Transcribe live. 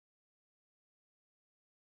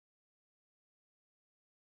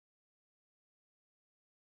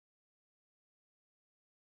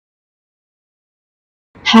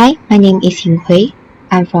Hi, my name is Hwei.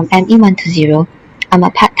 I'm from ME120. I'm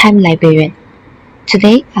a part-time librarian.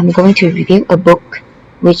 Today, I'm going to review a book,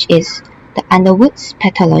 which is the Underwood's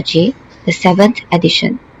Pathology, the 7th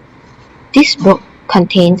edition. This book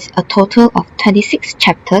contains a total of 26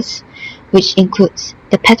 chapters, which includes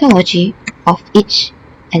the pathology of each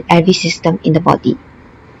and every system in the body.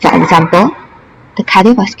 For example, the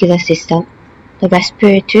cardiovascular system, the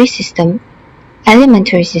respiratory system,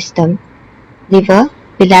 alimentary system, liver,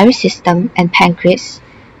 biliary system and pancreas,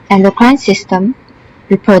 endocrine system,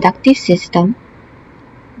 reproductive system,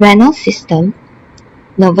 renal system,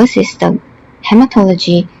 nervous system,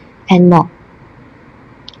 hematology, and more.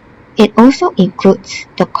 It also includes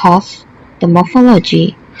the cause, the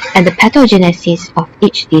morphology, and the pathogenesis of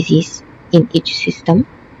each disease in each system,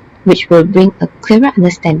 which will bring a clearer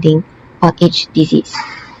understanding on each disease.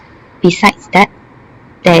 Besides that,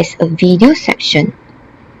 there is a video section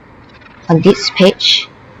on this page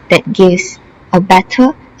that gives a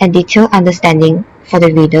better and detailed understanding for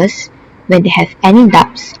the readers when they have any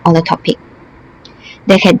doubts on the topic.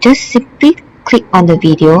 They can just simply click on the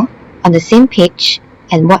video on the same page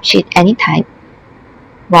and watch it anytime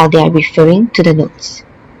while they are referring to the notes.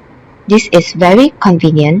 This is very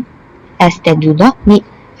convenient as they do not need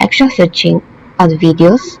extra searching on the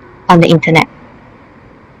videos on the internet.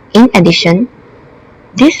 In addition,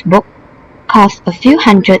 this book costs a few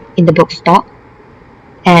hundred in the bookstore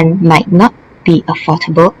and might not be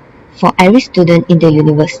affordable for every student in the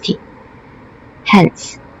university.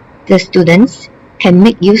 Hence, the students can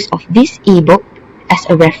make use of this e-book as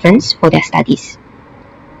a reference for their studies.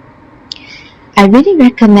 I really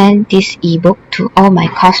recommend this e-book to all my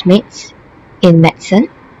classmates in medicine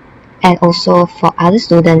and also for other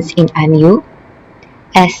students in IMU,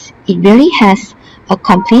 as it really has a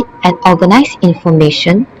complete and organized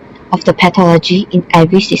information of the pathology in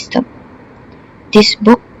every system. This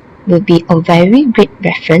book will be a very great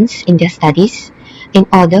reference in their studies in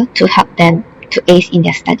order to help them to ace in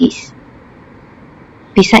their studies.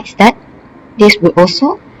 Besides that, this will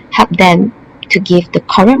also help them to give the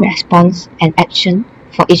correct response and action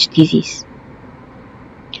for each disease.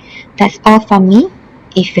 That's all from me.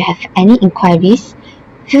 If you have any inquiries,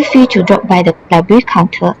 feel free to drop by the library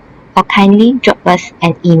counter or kindly drop us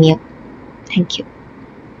an email. Thank you.